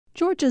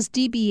Georgia's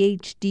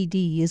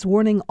DBHDD is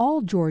warning all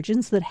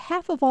Georgians that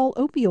half of all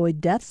opioid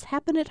deaths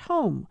happen at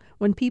home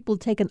when people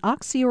take an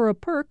oxy or a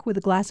perk with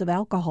a glass of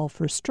alcohol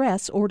for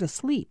stress or to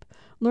sleep.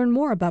 Learn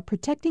more about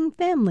protecting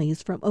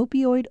families from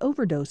opioid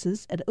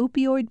overdoses at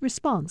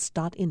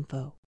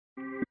opioidresponse.info.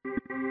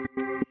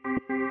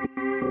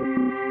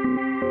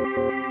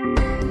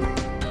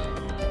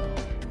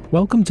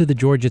 Welcome to the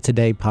Georgia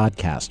Today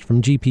podcast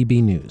from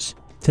GPB News.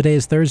 Today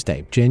is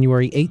Thursday,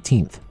 January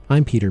 18th.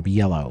 I'm Peter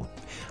Biello.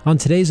 On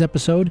today's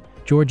episode,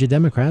 Georgia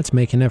Democrats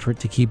make an effort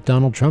to keep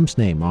Donald Trump's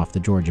name off the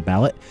Georgia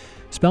ballot.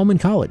 Spelman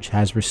College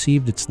has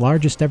received its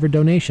largest ever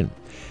donation.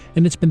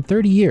 And it's been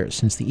 30 years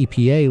since the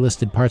EPA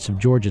listed parts of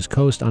Georgia's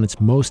coast on its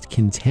most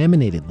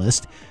contaminated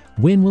list.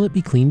 When will it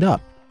be cleaned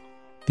up?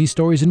 These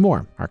stories and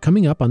more are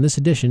coming up on this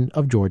edition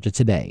of Georgia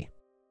Today.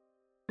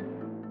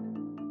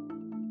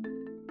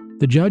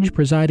 The judge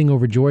presiding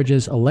over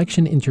Georgia's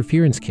election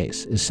interference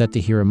case is set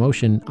to hear a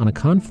motion on a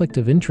conflict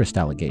of interest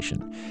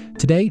allegation.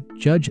 Today,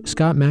 Judge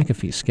Scott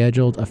McAfee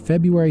scheduled a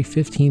February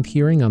 15th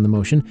hearing on the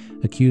motion,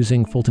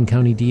 accusing Fulton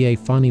County DA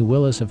Fani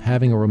Willis of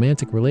having a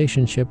romantic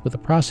relationship with a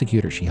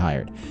prosecutor she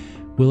hired.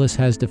 Willis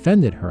has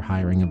defended her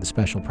hiring of the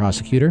special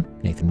prosecutor,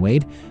 Nathan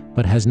Wade,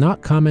 but has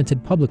not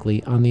commented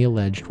publicly on the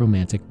alleged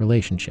romantic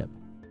relationship.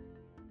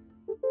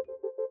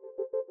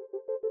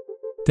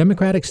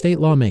 Democratic state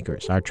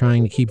lawmakers are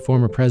trying to keep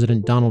former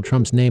President Donald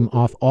Trump's name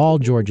off all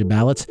Georgia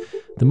ballots.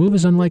 The move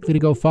is unlikely to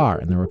go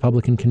far in the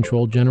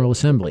Republican-controlled General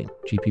Assembly.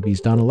 GPB's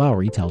Donna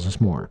Lowry tells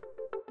us more.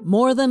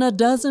 More than a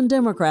dozen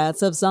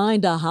Democrats have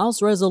signed a House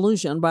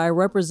resolution by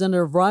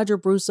Representative Roger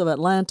Bruce of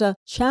Atlanta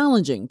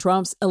challenging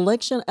Trump's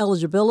election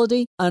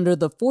eligibility under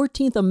the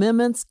 14th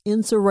Amendment's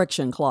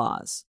insurrection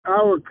clause.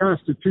 Our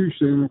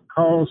Constitution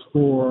calls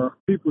for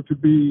people to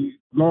be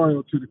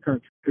loyal to the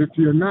country. If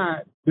you're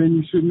not, then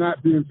you should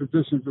not be in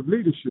positions of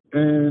leadership.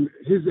 And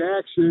his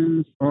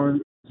actions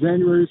on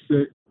January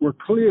 6th were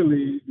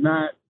clearly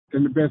not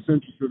in the best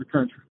interest of the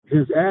country.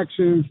 His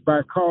actions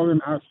by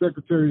calling our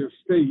Secretary of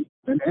State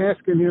and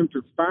asking him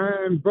to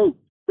find votes,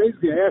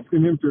 basically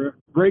asking him to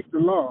break the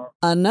law.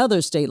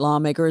 Another state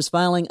lawmaker is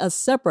filing a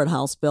separate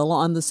House bill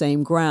on the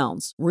same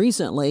grounds.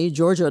 Recently,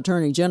 Georgia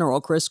Attorney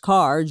General Chris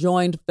Carr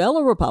joined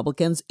fellow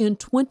Republicans in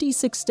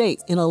 26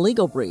 states in a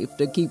legal brief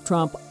to keep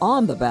Trump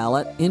on the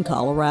ballot in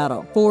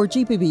Colorado. For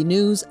GPB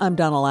News, I'm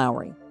Donna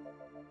Lowry.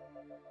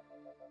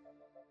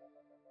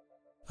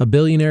 A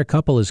billionaire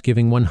couple is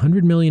giving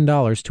 $100 million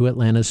to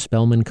Atlanta's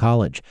Spelman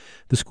College.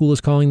 The school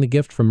is calling the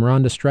gift from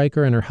Rhonda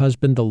Stryker and her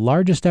husband the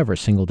largest ever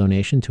single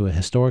donation to a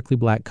historically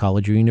black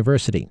college or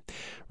university.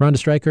 Rhonda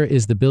Stryker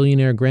is the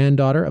billionaire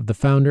granddaughter of the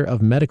founder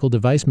of medical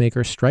device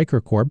maker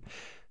Stryker Corp.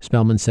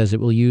 Spelman says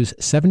it will use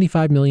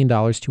 $75 million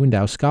to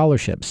endow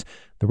scholarships.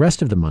 The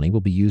rest of the money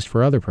will be used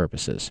for other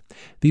purposes.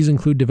 These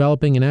include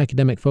developing an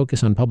academic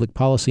focus on public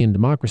policy and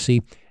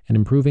democracy and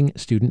improving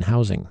student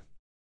housing.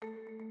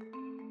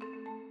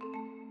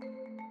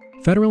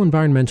 Federal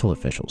environmental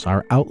officials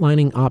are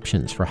outlining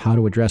options for how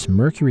to address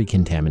mercury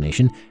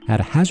contamination at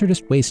a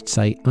hazardous waste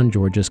site on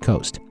Georgia's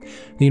coast.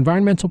 The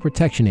Environmental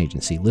Protection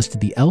Agency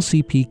listed the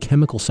LCP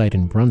chemical site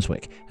in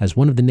Brunswick as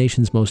one of the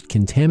nation's most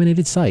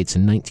contaminated sites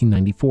in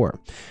 1994.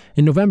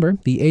 In November,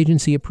 the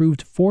agency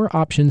approved 4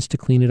 options to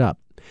clean it up.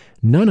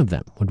 None of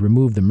them would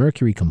remove the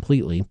mercury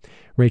completely.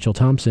 Rachel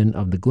Thompson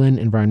of the Glen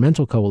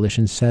Environmental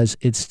Coalition says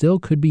it still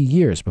could be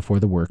years before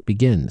the work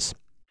begins.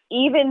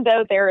 Even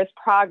though there is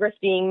progress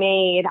being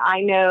made,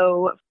 I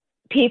know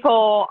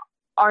people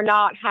are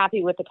not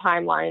happy with the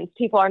timelines.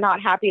 People are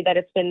not happy that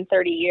it's been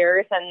 30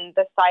 years and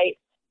the site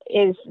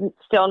is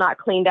still not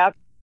cleaned up.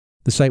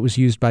 The site was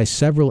used by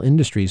several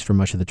industries for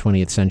much of the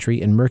 20th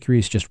century, and mercury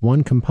is just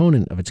one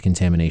component of its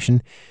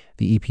contamination.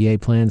 The EPA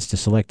plans to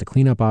select a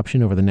cleanup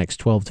option over the next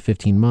 12 to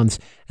 15 months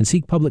and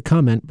seek public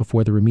comment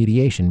before the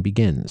remediation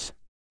begins.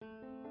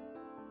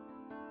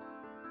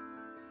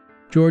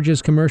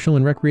 Georgia's commercial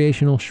and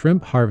recreational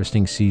shrimp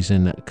harvesting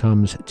season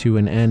comes to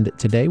an end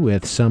today,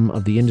 with some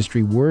of the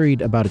industry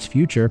worried about its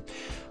future.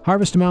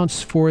 Harvest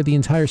amounts for the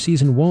entire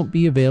season won't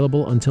be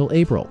available until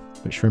April,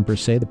 but shrimpers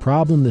say the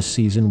problem this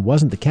season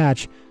wasn't the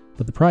catch,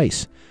 but the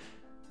price.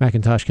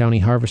 McIntosh County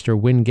harvester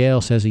Wynn Gale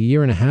says a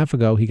year and a half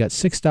ago he got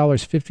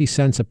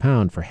 $6.50 a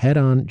pound for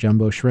head-on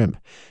jumbo shrimp.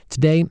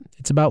 Today,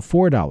 it's about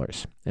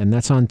 $4, and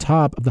that's on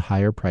top of the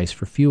higher price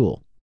for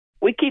fuel.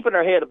 We're keeping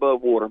our head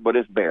above water, but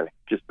it's barely,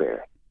 just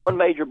barely. One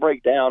major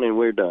breakdown and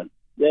we're done.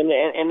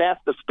 And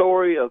that's the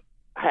story of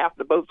half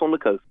the boats on the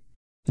coast.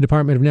 The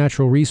Department of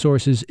Natural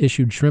Resources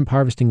issued shrimp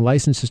harvesting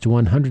licenses to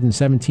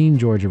 117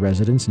 Georgia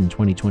residents in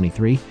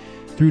 2023.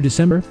 Through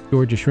December,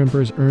 Georgia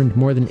shrimpers earned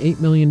more than $8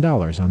 million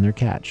on their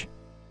catch.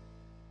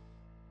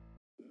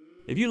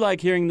 If you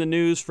like hearing the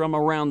news from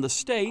around the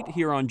state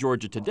here on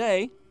Georgia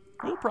Today,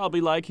 you'll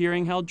probably like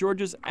hearing how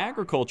Georgia's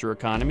agriculture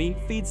economy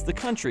feeds the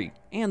country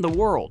and the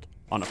world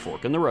on A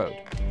Fork in the Road.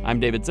 I'm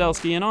David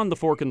Zelski, and on the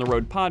Fork in the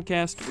Road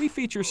podcast, we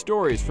feature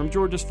stories from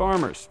Georgia's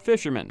farmers,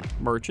 fishermen,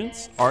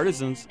 merchants,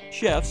 artisans,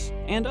 chefs,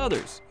 and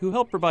others who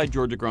help provide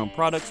Georgia-grown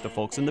products to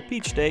folks in the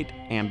Peach State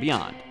and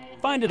beyond.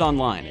 Find it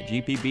online at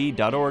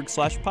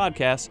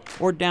gpb.org/podcasts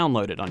or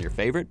download it on your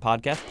favorite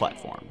podcast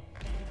platform.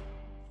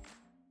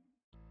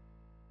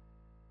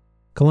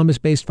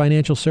 Columbus-based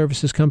financial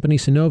services company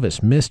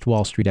Synovus missed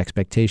Wall Street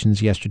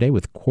expectations yesterday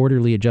with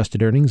quarterly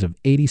adjusted earnings of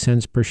 80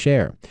 cents per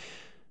share.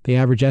 The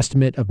average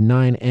estimate of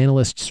 9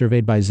 analysts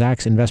surveyed by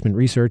Zacks Investment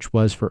Research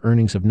was for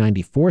earnings of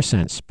 94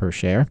 cents per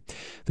share.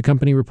 The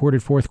company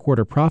reported fourth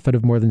quarter profit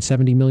of more than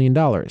 $70 million.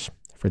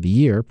 For the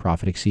year,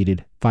 profit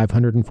exceeded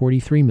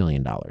 $543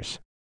 million.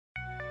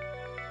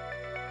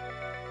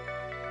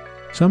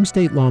 Some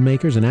state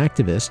lawmakers and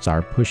activists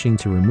are pushing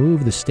to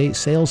remove the state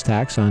sales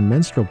tax on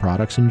menstrual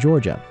products in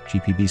Georgia.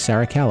 GPB's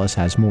Sarah Callis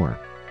has more.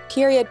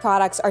 Period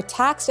products are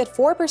taxed at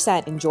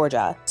 4% in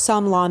Georgia.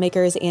 Some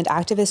lawmakers and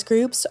activist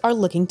groups are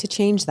looking to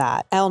change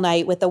that. Elle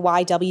Knight with the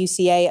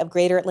YWCA of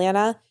Greater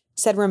Atlanta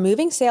said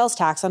removing sales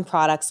tax on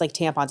products like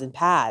tampons and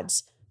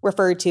pads,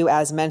 referred to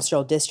as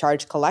menstrual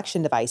discharge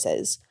collection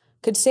devices,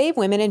 could save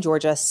women in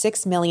Georgia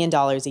 $6 million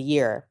a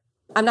year.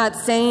 I'm not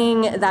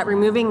saying that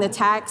removing the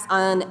tax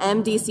on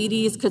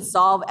MDCDs could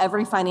solve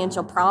every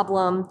financial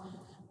problem,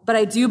 but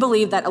I do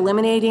believe that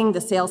eliminating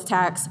the sales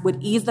tax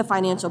would ease the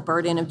financial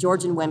burden of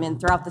Georgian women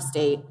throughout the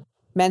state.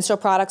 Menstrual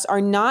products are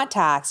not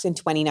taxed in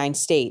 29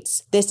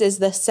 states. This is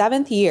the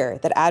 7th year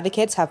that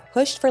advocates have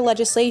pushed for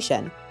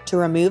legislation to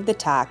remove the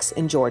tax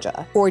in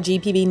Georgia. For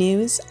GPB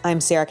News,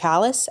 I'm Sarah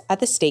Callis at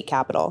the state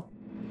capitol.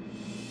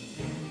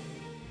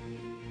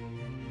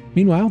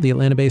 Meanwhile, the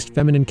Atlanta-based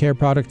feminine care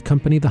product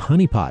company The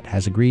Honey Pot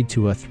has agreed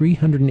to a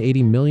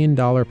 $380 million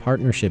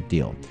partnership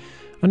deal.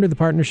 Under the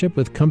partnership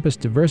with Compass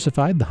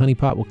Diversified, The Honey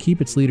Pot will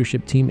keep its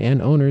leadership team and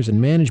owners,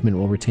 and management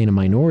will retain a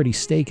minority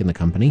stake in the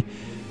company.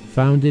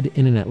 Founded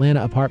in an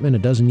Atlanta apartment a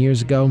dozen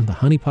years ago, The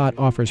Honey Pot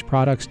offers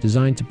products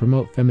designed to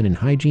promote feminine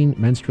hygiene,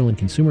 menstrual and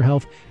consumer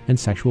health, and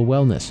sexual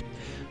wellness.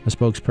 A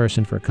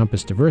spokesperson for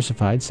Compass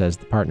Diversified says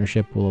the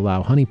partnership will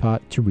allow Honey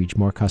Pot to reach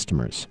more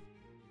customers.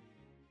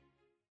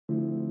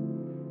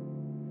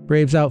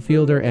 Braves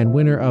outfielder and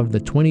winner of the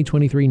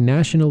 2023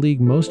 National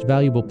League Most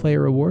Valuable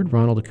Player Award,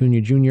 Ronald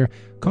Acuna Jr.,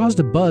 caused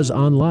a buzz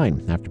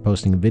online after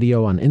posting a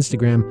video on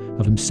Instagram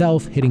of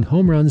himself hitting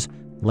home runs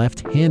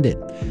left-handed.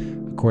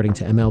 According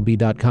to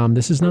MLB.com,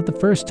 this is not the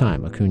first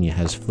time Acuna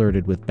has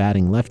flirted with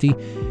batting lefty.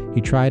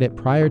 He tried it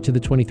prior to the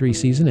 23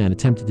 season and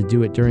attempted to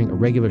do it during a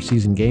regular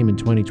season game in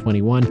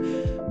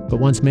 2021. But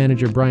once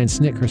manager Brian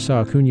Snitker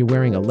saw Acuna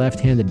wearing a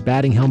left-handed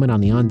batting helmet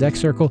on the on-deck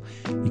circle,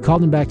 he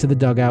called him back to the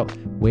dugout,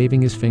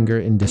 waving his finger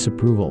in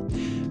disapproval.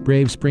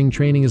 Braves spring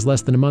training is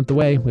less than a month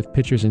away, with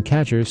pitchers and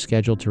catchers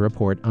scheduled to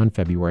report on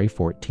February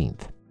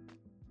 14th.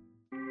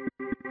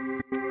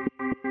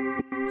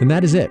 And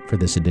that is it for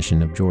this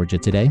edition of Georgia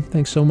Today.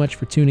 Thanks so much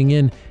for tuning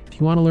in. If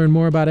you want to learn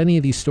more about any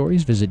of these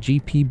stories, visit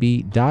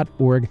gpb.org/news.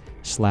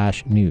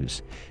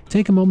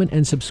 Take a moment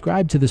and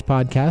subscribe to this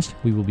podcast.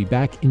 We will be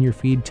back in your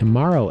feed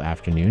tomorrow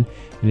afternoon.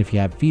 And if you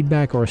have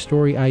feedback or a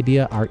story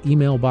idea, our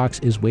email box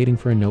is waiting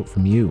for a note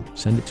from you.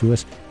 Send it to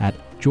us at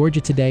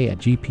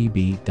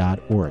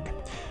georgiatoday@gpb.org.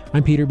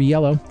 I'm Peter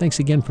Biello. Thanks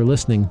again for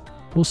listening.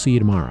 We'll see you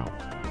tomorrow.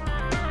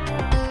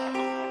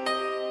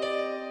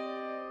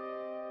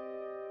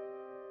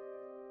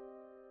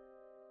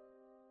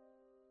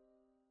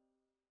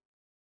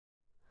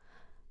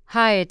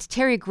 Hi, it's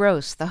Terry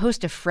Gross, the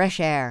host of Fresh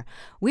Air.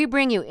 We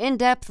bring you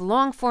in-depth,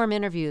 long-form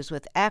interviews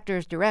with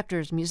actors,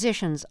 directors,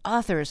 musicians,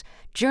 authors,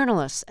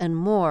 journalists, and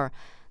more.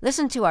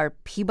 Listen to our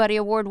Peabody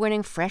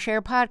Award-winning Fresh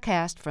Air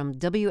podcast from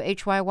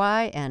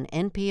WHYY and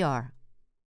NPR.